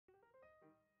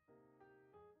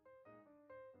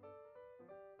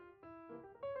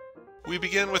We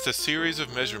begin with a series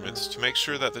of measurements to make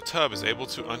sure that the tub is able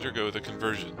to undergo the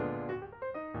conversion.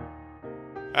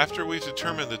 After we've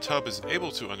determined the tub is able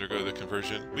to undergo the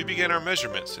conversion, we begin our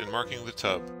measurements in marking the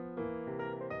tub.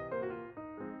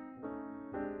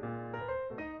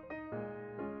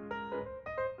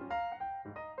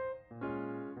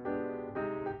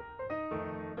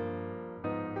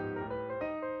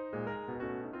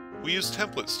 We use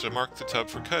templates to mark the tub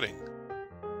for cutting.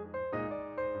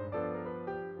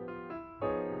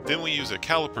 Then we use a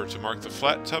caliper to mark the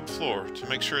flat tub floor to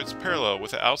make sure it's parallel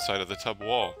with the outside of the tub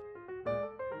wall.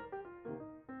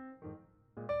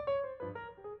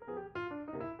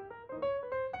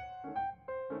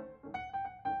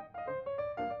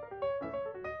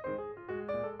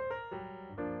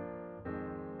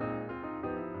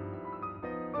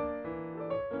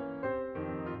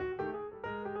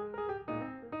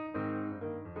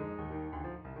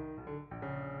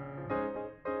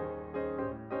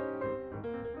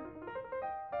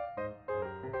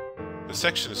 The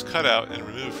section is cut out and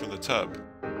removed from the tub.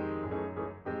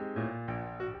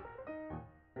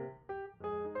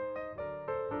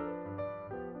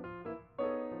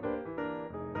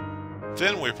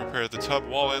 Then we prepare the tub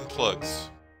wall end plugs.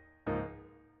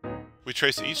 We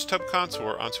trace each tub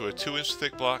contour onto a 2-inch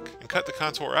thick block and cut the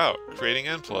contour out, creating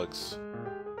end plugs.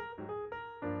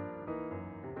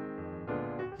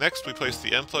 Next, we place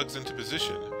the end plugs into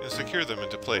position and secure them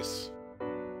into place.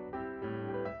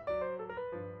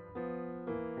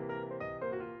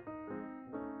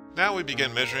 Now we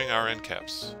begin measuring our end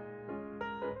caps.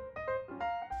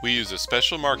 We use a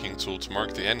special marking tool to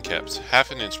mark the end caps half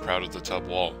an inch proud of the tub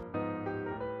wall.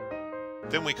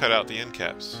 Then we cut out the end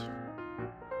caps.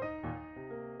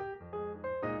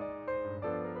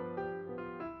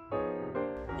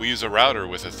 We use a router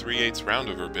with a 3/8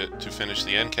 roundover bit to finish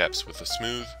the end caps with a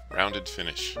smooth, rounded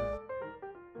finish.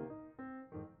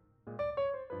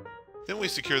 Then we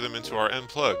secure them into our end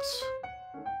plugs.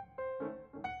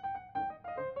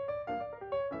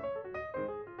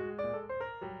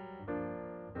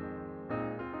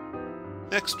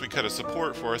 Next, we cut a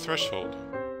support for our threshold.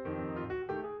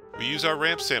 We use our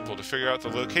ramp sample to figure out the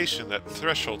location that the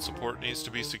threshold support needs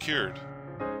to be secured.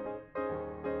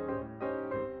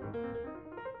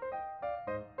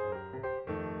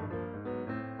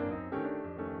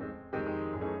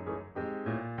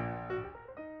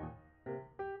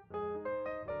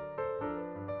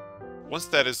 Once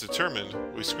that is determined,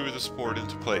 we screw the support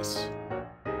into place.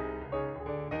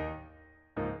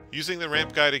 Using the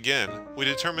ramp guide again, we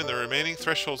determine the remaining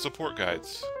threshold support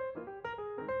guides.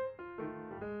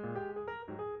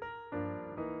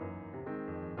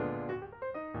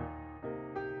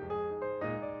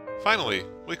 Finally,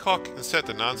 we caulk and set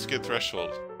the non-skid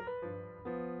threshold.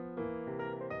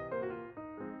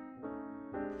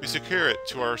 We secure it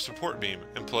to our support beam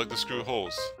and plug the screw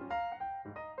holes.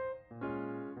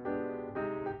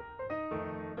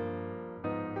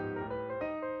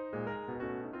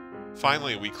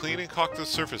 Finally, we clean and caulk the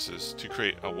surfaces to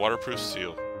create a waterproof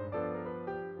seal.